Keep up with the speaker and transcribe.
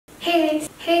Hey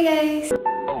guys.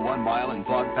 1 mile in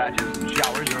fog patches and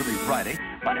showers early Friday,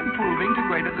 but improving to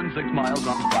greater than 6 miles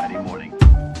on Friday morning.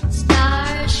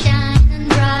 Stars shining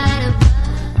bright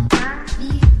above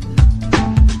me.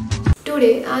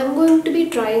 Today I'm going to be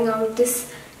trying out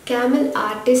this Camel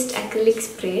Artist acrylic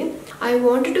spray. I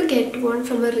wanted to get one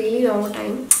from a really long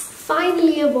time.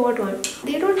 Finally I bought one.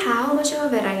 They don't have much of a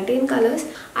variety in colors.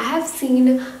 I have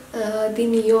seen the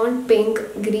neon pink,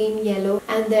 green, yellow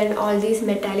and then all these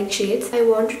metallic shades. I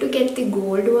wanted to get the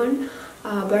gold one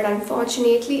but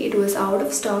unfortunately it was out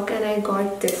of stock and I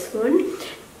got this one.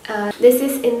 This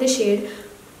is in the shade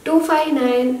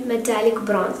 259 metallic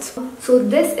bronze. So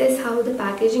this is how the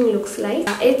packaging looks like.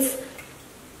 It's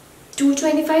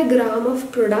 225 gram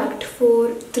of product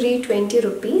for 320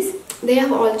 rupees. They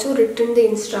have also written the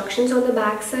instructions on the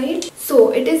back side.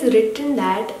 So it is written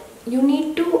that you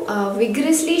need to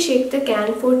vigorously shake the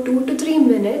can for 2 to 3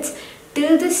 minutes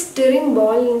till the stirring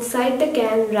ball inside the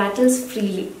can rattles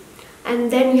freely. And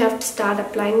then you have to start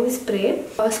applying the spray.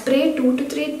 Spray 2 to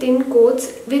 3 thin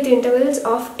coats with intervals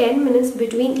of 10 minutes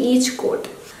between each coat.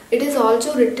 It is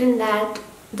also written that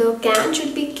the can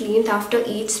should be cleaned after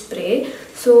each spray.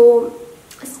 So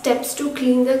steps to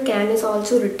clean the can is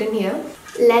also written here.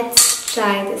 Let's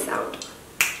try this out.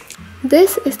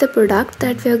 This is the product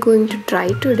that we are going to try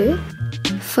today.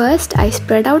 First, I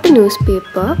spread out a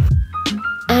newspaper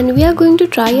and we are going to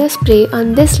try a spray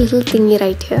on this little thingy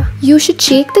right here. You should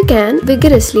shake the can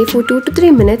vigorously for 2 to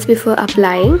 3 minutes before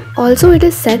applying. Also, it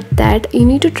is said that you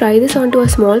need to try this onto a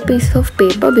small piece of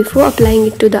paper before applying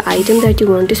it to the item that you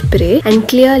want to spray, and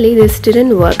clearly this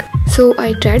didn't work. So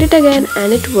I tried it again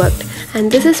and it worked.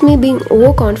 And this is me being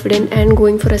overconfident and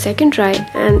going for a second try,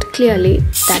 and clearly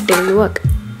that didn't work.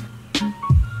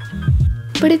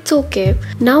 But it's okay.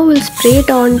 Now we'll spray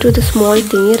it on to the small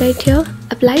thingy right here.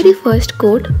 Apply the first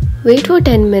coat, wait for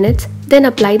 10 minutes, then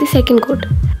apply the second coat.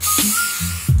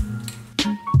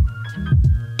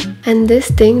 And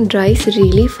this thing dries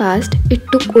really fast. It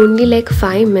took only like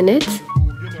 5 minutes.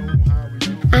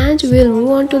 And we'll move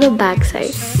on to the back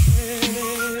side.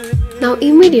 Now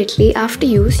immediately after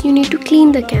use, you need to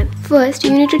clean the can. First,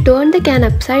 you need to turn the can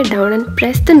upside down and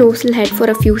press the nozzle head for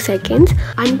a few seconds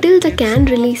until the can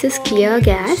releases clear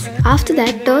gas. After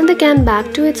that, turn the can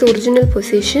back to its original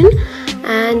position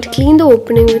and clean the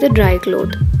opening with a dry cloth.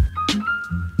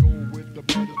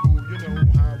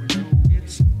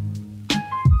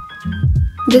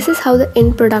 This is how the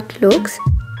end product looks.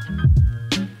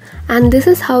 And this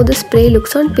is how the spray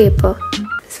looks on paper.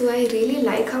 So I really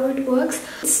like how it works.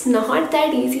 It's not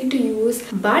that easy to use,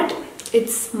 but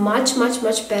it's much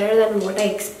better than what I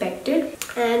expected.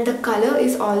 And the color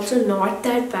is also not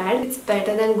that bad. It's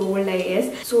better than gold, I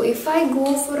guess. So if I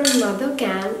go for another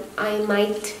can, I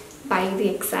might buy the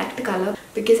exact color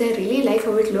because I really like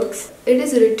how it looks. It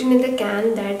is written in the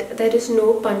can that there is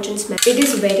no pungent smell. It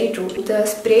is very true. The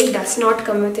spray does not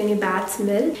come with any bad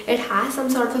smell. It has some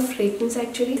sort of a fragrance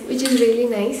actually, which is really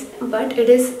nice. But it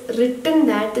is written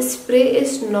that the spray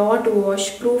is not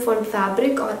washproof on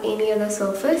fabric or any other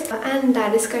surface, and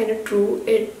that is kind of true.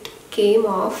 It came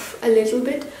off a little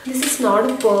bit. This is not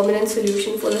a permanent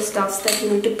solution for the stuffs that you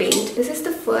need to paint. This is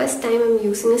the first time I'm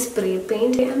using a spray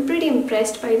paint. I'm pretty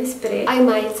impressed by the spray. I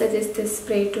might suggest this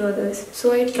spray to others.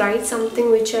 So I tried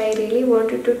something which I really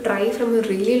wanted to try from a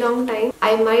really long time.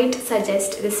 I might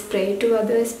suggest this spray to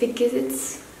others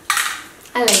because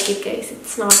I like it, guys.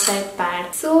 It's not that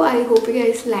bad. So I hope you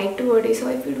guys liked the video. So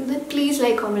if you do, then please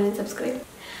like, comment and subscribe.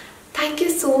 Thank you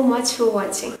so much for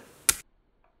watching.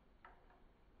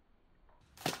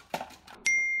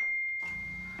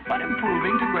 But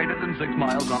improving to greater than 6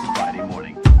 miles on Friday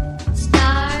morning.